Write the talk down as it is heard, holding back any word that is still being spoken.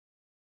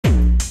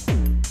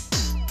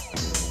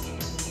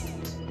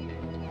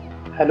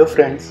Hello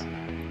friends,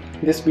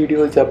 this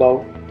video is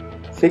about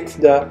fix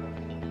the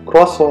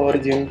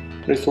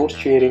cross-origin resource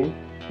sharing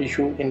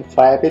issue in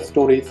Firebase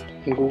storage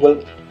in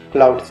Google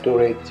Cloud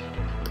Storage.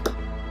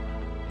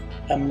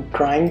 I'm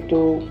trying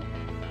to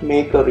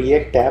make a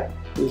React app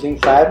using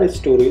Firebase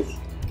storage,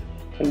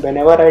 and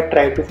whenever I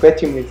try to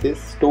fetch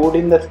images stored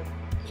in the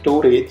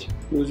storage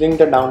using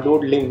the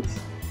download links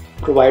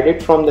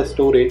provided from the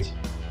storage,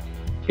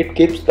 it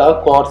gives the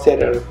coarse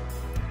error,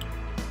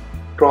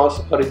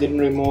 cross-origin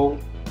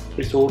remove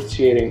resource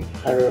sharing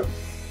error.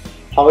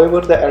 However,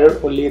 the error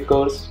only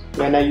occurs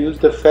when I use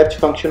the fetch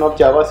function of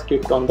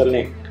JavaScript on the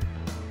link,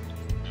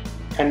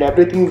 and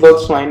everything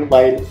works fine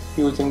while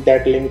using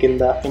that link in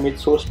the image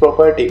source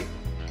property.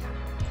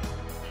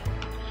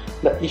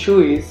 The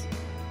issue is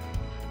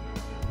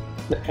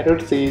the error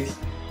says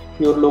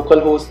your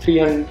localhost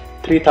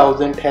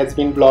 3000 has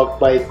been blocked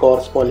by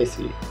coarse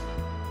policy.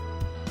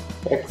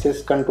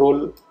 Access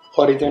control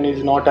origin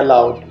is not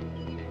allowed.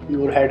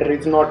 Your header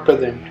is not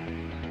present.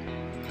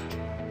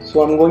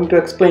 So I'm going to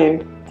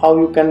explain how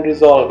you can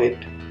resolve it.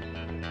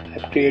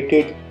 I've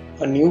created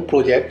a new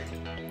project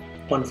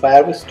on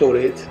Firebase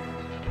storage.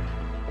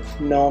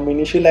 Now I'm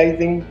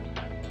initializing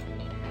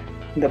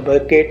the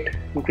bucket,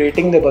 I'm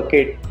creating the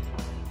bucket.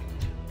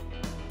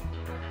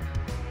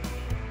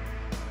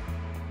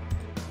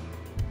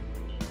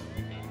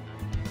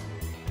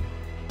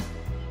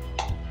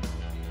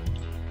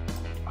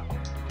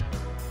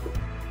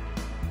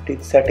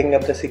 It's setting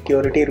up the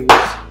security rules.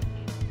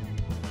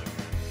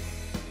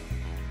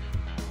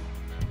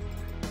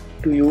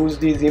 To use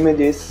these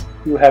images,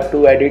 you have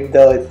to edit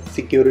the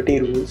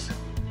security rules.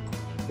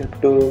 You have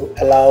to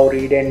allow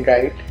read and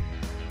write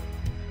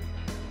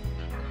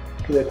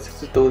to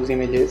access those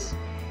images.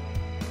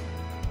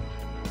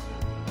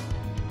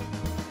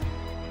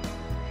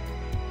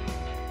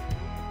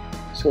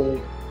 So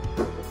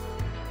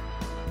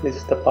this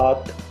is the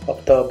path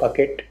of the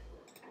bucket,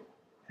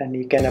 and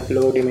you can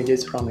upload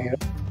images from here.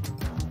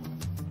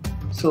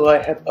 So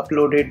I have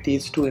uploaded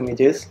these two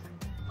images,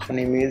 an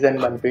image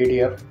and one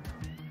PDF.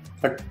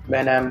 But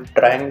when I'm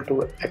trying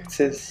to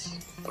access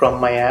from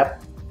my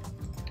app,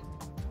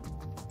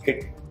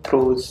 it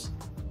throws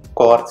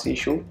coarse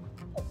issue.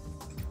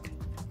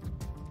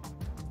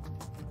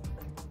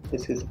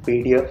 This is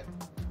PDF.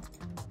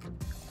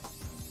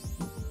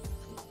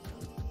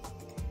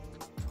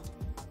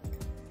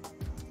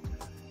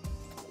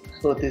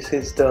 So this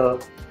is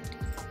the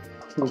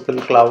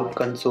Google Cloud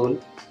Console.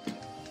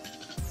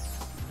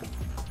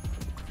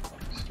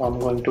 So I'm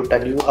going to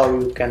tell you how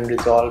you can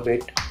resolve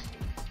it.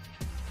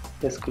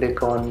 Just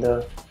click on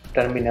the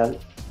terminal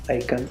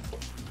icon,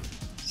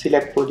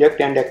 select project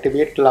and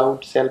activate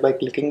Cloud Shell by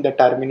clicking the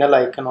terminal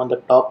icon on the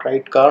top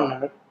right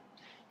corner.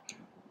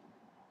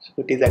 So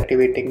it is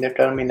activating the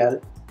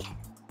terminal.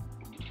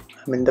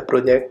 I'm in the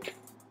project.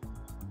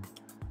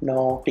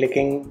 Now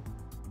clicking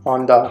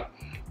on the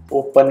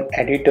open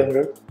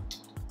editor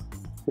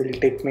will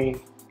take me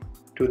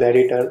to the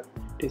editor.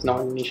 It is now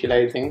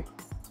initializing.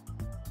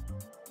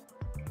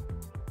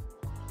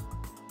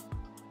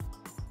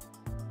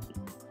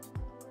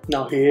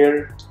 Now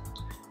here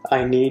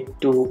I need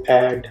to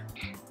add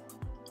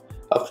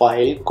a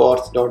file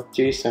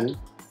course.json,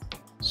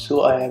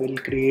 so I will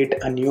create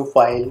a new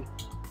file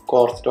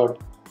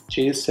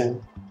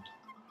course.json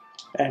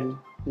and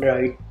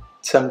write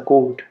some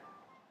code.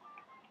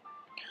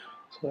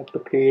 So I have to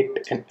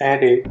create an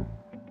array.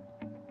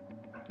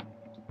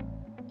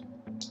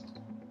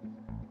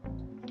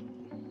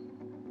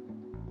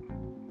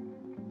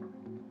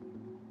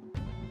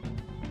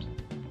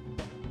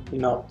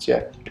 An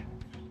object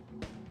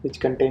which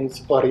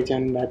contains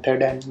origin,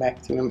 method and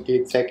maximum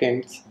 8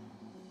 seconds.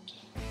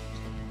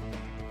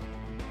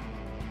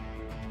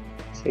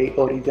 Say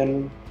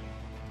origin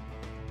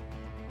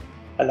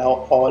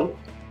allow all.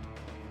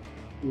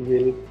 You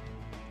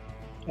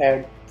will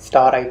add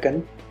star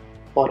icon,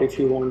 or if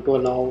you want to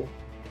allow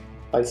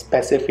a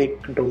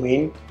specific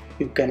domain,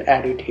 you can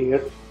add it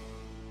here.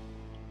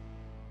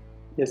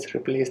 Just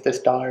replace the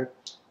star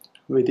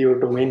with your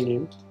domain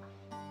name.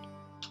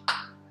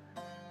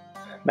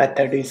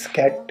 Method is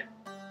get.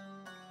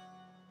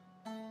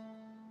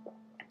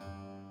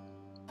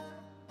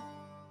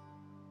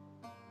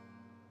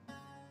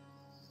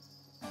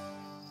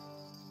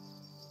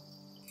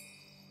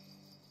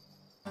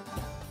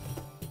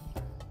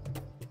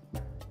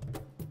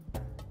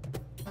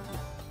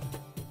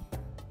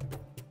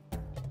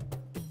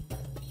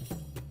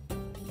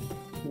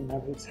 I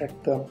will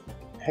set the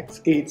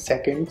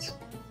x-seconds.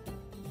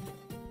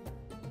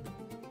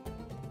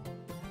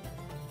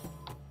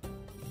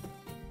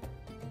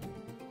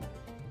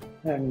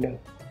 And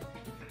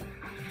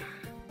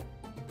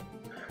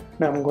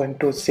now I'm going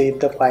to save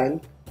the file.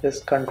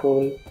 Just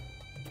press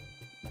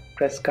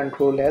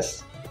Ctrl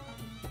S,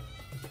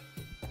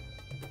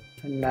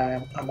 and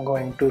I'm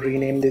going to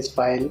rename this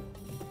file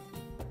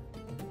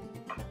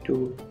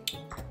to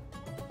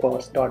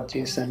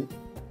course.json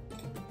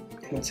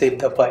and save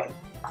the file.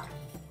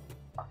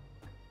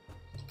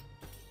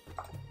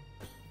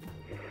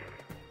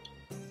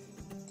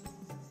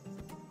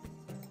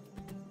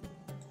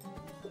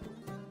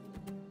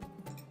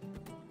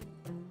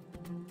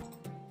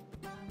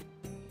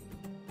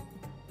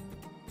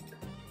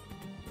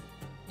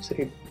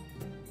 save.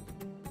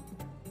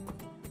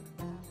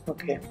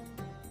 Okay,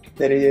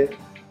 there is a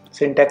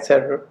syntax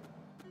error.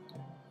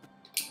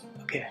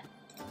 Okay,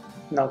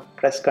 now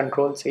press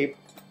Ctrl save.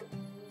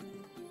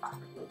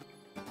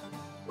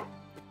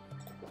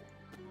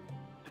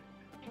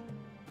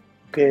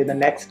 Okay, the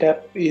next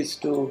step is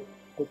to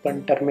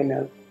open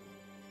terminal.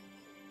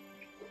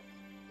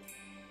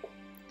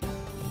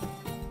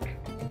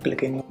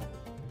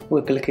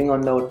 We're clicking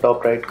on the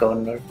top right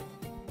corner.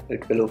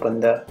 It will open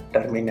the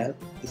terminal.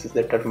 This is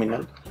the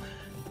terminal,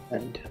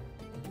 and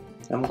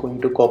I'm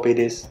going to copy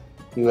this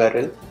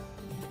URL.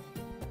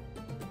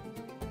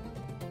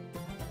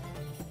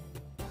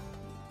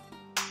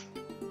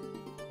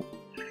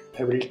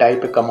 I will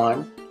type a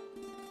command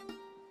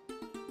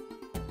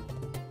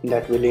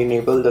that will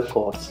enable the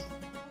course.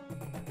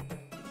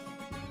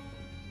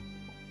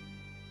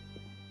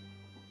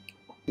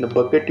 The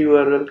bucket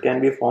URL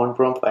can be found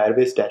from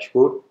Firebase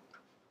dashboard.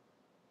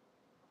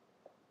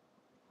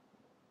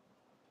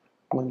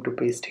 I'm going to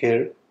paste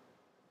here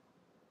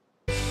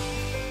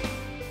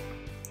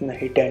and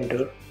hit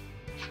enter.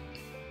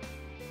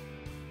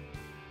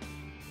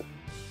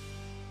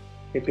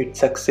 If it's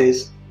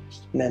success,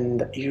 then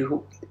the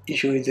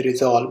issue is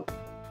resolved.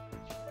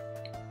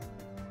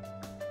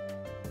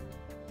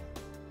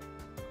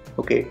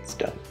 Okay, it's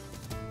done.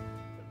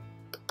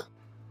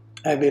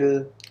 I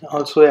will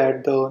also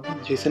add the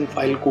JSON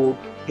file code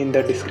in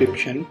the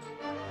description,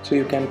 so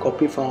you can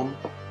copy from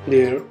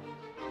there.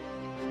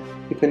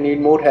 If you need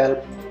more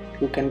help,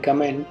 you can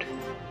comment.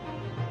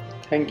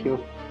 Thank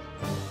you.